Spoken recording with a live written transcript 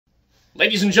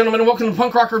Ladies and gentlemen, welcome to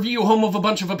Punk Rock Review, home of a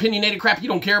bunch of opinionated crap you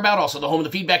don't care about, also the home of the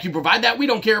feedback you provide that we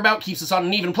don't care about, keeps us on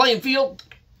an even playing field,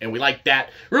 and we like that.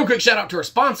 Real quick shout out to our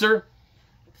sponsor.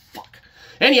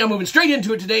 Anyhow, moving straight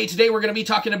into it today. Today we're going to be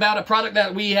talking about a product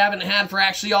that we haven't had for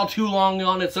actually all too long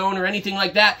on its own or anything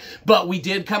like that, but we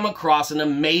did come across an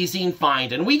amazing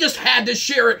find, and we just had to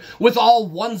share it with all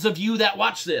ones of you that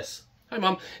watch this. Hi,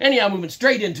 Mom. Anyhow, moving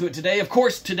straight into it today. Of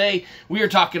course, today we are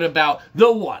talking about the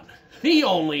one, the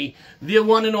only, the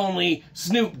one and only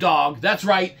Snoop Dogg. That's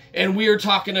right, and we are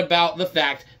talking about the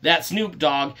fact that Snoop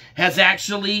Dogg has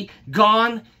actually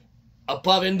gone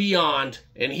above and beyond,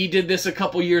 and he did this a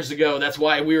couple years ago. That's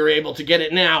why we were able to get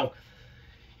it now.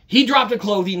 He dropped a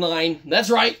clothing line.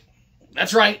 That's right.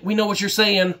 That's right. We know what you're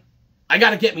saying. I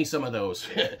gotta get me some of those.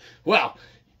 Well,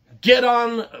 get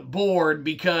on board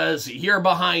because you're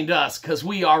behind us, because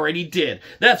we already did.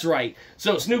 That's right.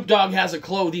 So Snoop Dogg has a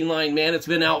clothing line, man. It's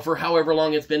been out for however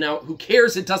long it's been out. Who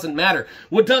cares? It doesn't matter.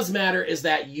 What does matter is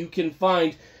that you can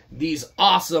find these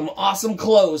awesome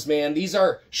clothes, man. These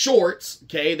are shorts,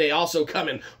 okay? They also come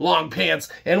in long pants,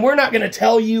 and we're not going to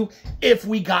tell you if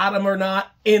we got them or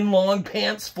not in long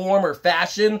pants form or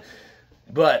fashion,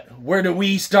 but where do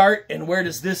we start and where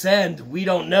does this end? We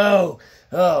don't know.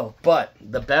 Oh, but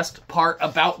the best part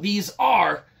about these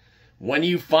are when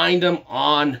you find them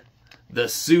on the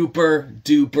super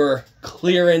duper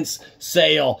clearance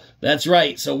sale. That's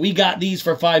right. So we got these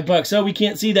for $5. Oh, we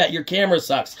can't see that. Your camera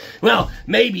sucks. Well,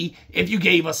 maybe if you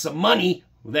gave us some money,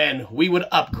 then we would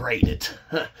upgrade it.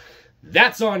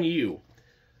 That's on you.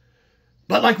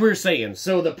 But like we were saying,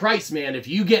 so the price, man, if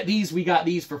you get these, we got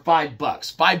these for $5.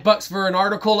 $5 for an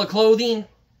article of clothing?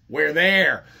 We're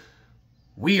there.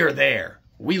 We are there.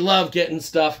 We love getting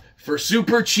stuff for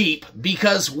super cheap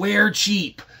because we're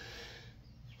cheap.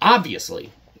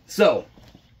 Obviously. So,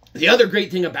 the other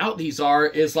great thing about these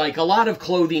is like a lot of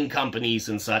clothing companies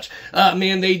and such,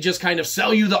 man, they just kind of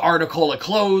sell you the article of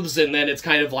clothes and then it's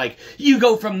kind of like, you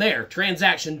go from there,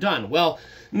 transaction done. Well,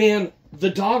 man, the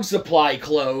Dogg supply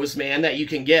clothes, man, that you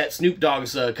can get, Snoop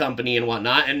Dogg's company and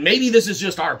whatnot, and maybe this is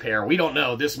just our pair, we don't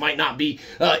know, this might not be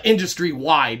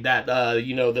industry-wide that,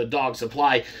 you know, the Dogg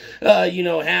supply, you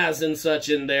know, has and such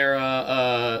in their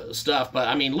stuff, but,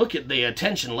 I mean, look at the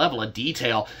attention level of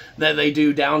detail that they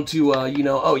do down to, you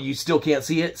know, oh, you still can't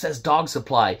see it? It says Dogg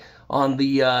supply on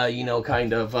the, you know,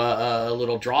 kind of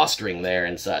little drawstring there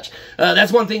and such.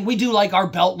 That's one thing. We do like our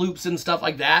belt loops and stuff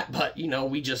like that, but, you know,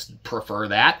 we just prefer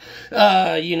that.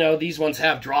 You know, these ones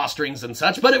have drawstrings and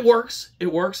such, but it works.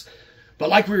 It works. But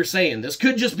like we were saying, this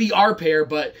could just be our pair,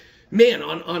 but man,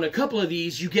 on a couple of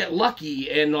these, you get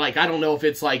lucky, and, like, I don't know if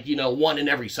it's, like, you know, one in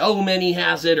every so many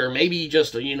has it, or maybe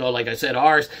just, you know, like I said,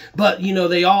 ours, but, you know,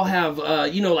 they all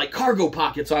have, you know, like, cargo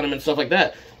pockets on them and stuff like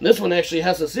that. This one actually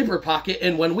has a zipper pocket,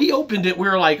 and when we opened it, we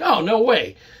were like, oh, no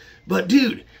way. But,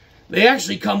 dude, they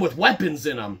actually come with weapons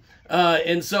in them.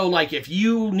 And so, like, if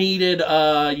you needed,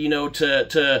 you know,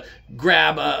 to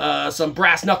grab some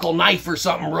brass knuckle knife or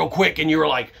something real quick, and you were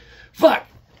like, fuck,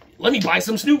 let me buy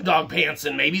some Snoop Dogg pants,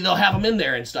 and maybe they'll have them in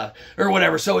there and stuff, or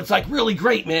whatever. So it's, like, really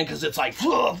great, man, because it's like,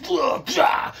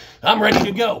 I'm ready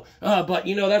to go. But,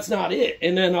 you know, that's not it.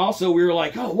 And then also we were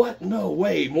like, oh, what? No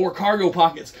way. More cargo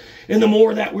pockets. And the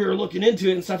more that we were looking into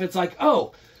it and stuff, it's like,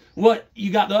 oh, what?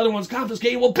 You got the other ones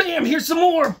confiscated? Well, bam, here's some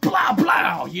more. Blah,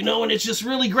 blah. You know, and it's just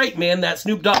really great, man, that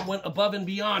Snoop Dogg went above and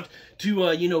beyond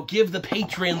to, you know, give the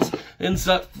patrons and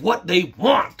stuff what they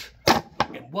want.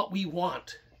 And what we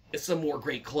want is some more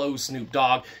great clothes, Snoop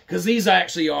Dogg, because these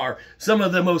actually are some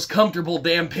of the most comfortable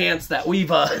damn pants that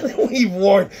we've we've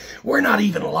worn. We're not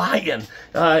even lying,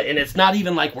 and it's not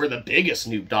even like we're the biggest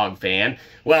Snoop Dogg fan.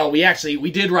 Well,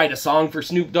 we did write a song for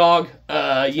Snoop Dogg,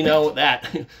 you know,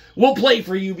 that we'll play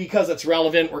for you because it's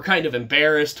relevant. We're kind of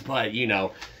embarrassed, but, you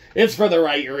know, it's for the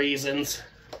right reasons.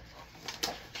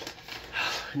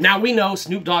 Now, we know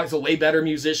Snoop Dogg's a way better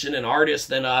musician and artist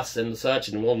than us and such,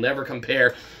 and we'll never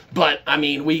compare. But, I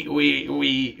mean,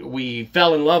 we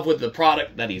fell in love with the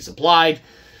product that he supplied,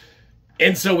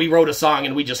 and so we wrote a song,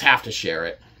 and we just have to share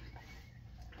it.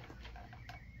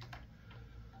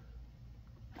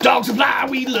 Dogg supply,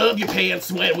 we love your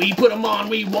pants. When we put them on,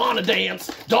 we want to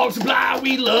dance. Dogg supply,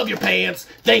 we love your pants.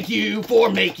 Thank you for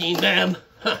making them.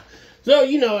 Huh. So,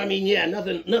 you know, I mean, yeah,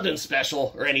 nothing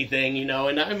special or anything, you know,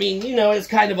 and I mean, you know, it's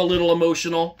kind of a little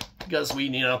emotional because we,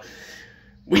 you know,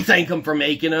 we thank them for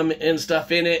making them and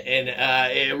stuff in it, and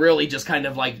it really just kind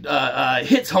of like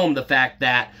hits home the fact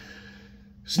that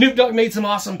Snoop Dogg made some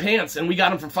awesome pants, and we got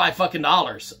them for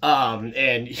 $5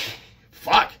 and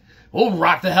fuck, we'll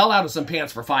rock the hell out of some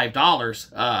pants for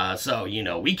 $5. So, you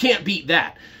know, we can't beat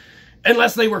that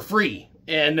unless they were free.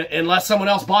 And unless someone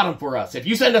else bought them for us. If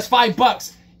you send us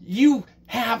 $5, you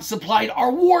have supplied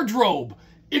our wardrobe.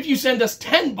 If you send us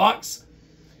 $10,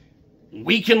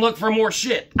 we can look for more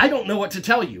shit. I don't know what to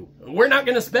tell you. We're not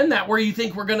going to spend that where you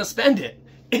think we're going to spend it.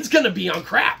 It's going to be on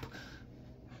crap.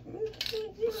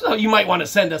 So you might want to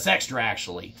send us extra,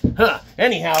 actually.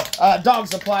 Anyhow, Dogg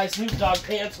Supply, Snoop Dogg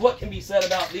pants. What can be said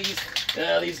about these?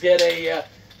 These get a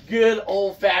good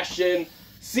old-fashioned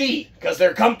C, because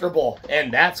they're comfortable,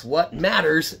 and that's what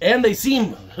matters. And they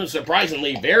seem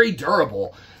surprisingly very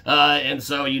durable. And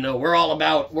so, you know, we're all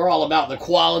about the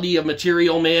quality of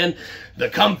material, man, the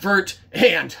comfort,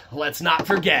 and let's not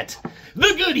forget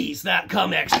the goodies that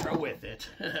come extra with it.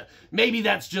 Maybe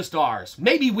that's just ours.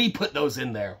 Maybe we put those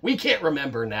in there. We can't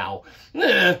remember now.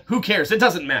 Who cares? It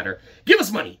doesn't matter. Give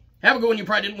us money. Have a good one. You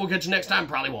probably didn't. We'll catch you next time.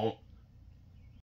 Probably won't.